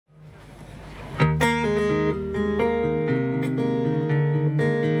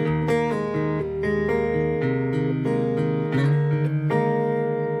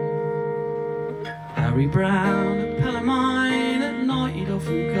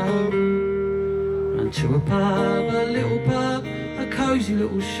go. Run to a pub, a little pub, a cosy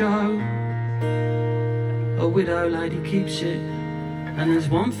little show. A widow lady keeps it, and there's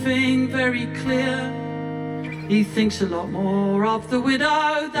one thing very clear: he thinks a lot more of the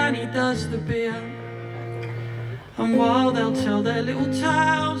widow than he does the beer. And while they'll tell their little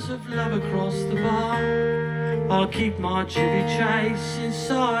tales of love across the bar, I'll keep my chivvy chase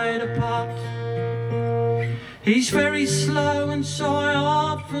inside a pot. He's very slow, and so I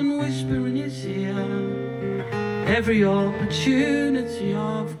often whisper in his ear every opportunity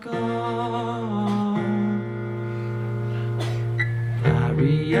I've got.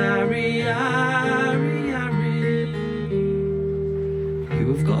 Harry, Harry, Harry, Harry, you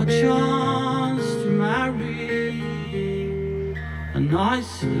have got a chance to marry a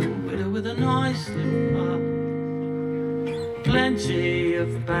nice little widow with a nice little pub. Plenty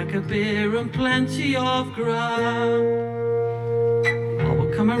of back of beer and plenty of grub. I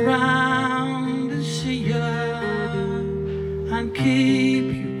will come around and see you and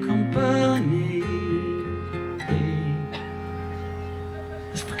keep you company.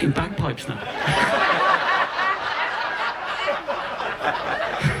 There's fucking bagpipes now.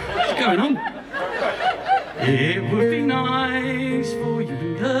 What's going on? It would be nice for you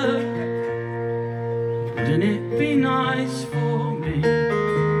and her. Wouldn't it be nice for me?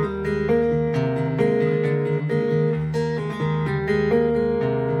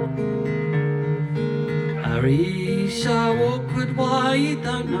 Harry's so awkward, why he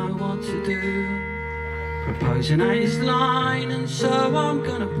don't know what to do. Proposing at his line, and so I'm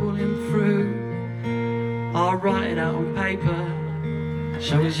gonna pull him through. I'll write it out on paper,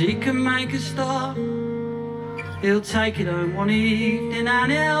 so as he can make a start. He'll take it home one evening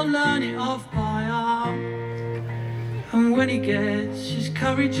and he'll learn it off by heart. And when he gets his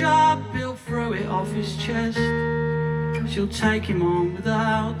courage up, he'll throw it off his chest. She'll take him on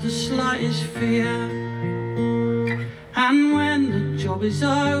without the slightest fear. And when the job is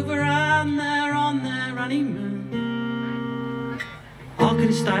over and they're on their honeymoon, I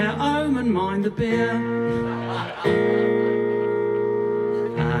can stay at home and mind the beer.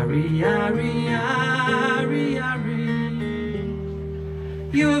 Harry, Harry, Harry, Harry,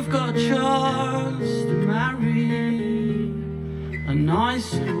 you have got a chance to marry a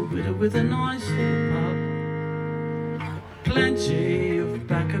nice little widow with a nice little pub. Plenty of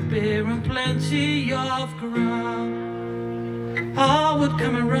back of beer and plenty of grub. I would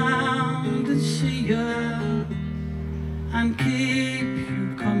come around and see you and keep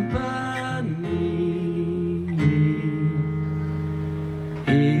you company.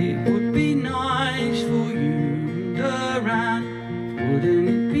 It would be nice for you, Duran. Wouldn't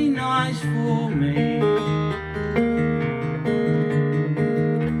it be nice for me?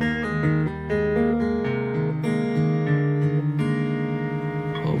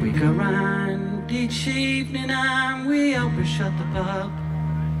 Well, we go round each evening and we help her shut the pub.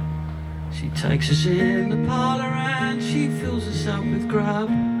 She takes us in the parlour and she fills us up with grub.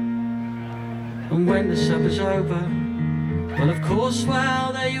 And when the supper's over, well, of course,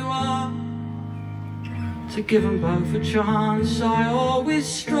 well, there you are. To give them both a chance, I always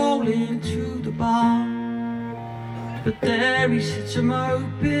stroll into the bar. But there he sits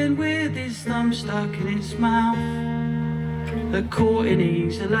moping with his thumb stuck in his mouth. At courting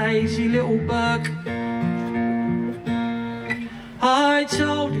he's a lazy little bug. I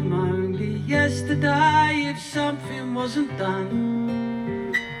told him only yesterday if something wasn't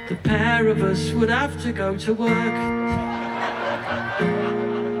done, the pair of us would have to go to work.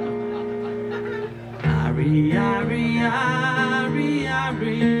 Harry, Harry, Harry,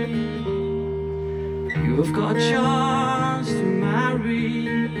 Harry, you have got a chance to marry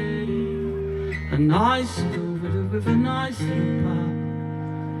a nice little widow with a nice little pub.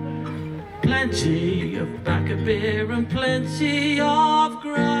 Plenty of back of beer and plenty of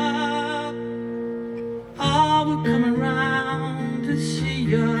grub. I will come around to see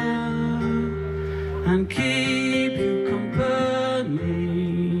you and keep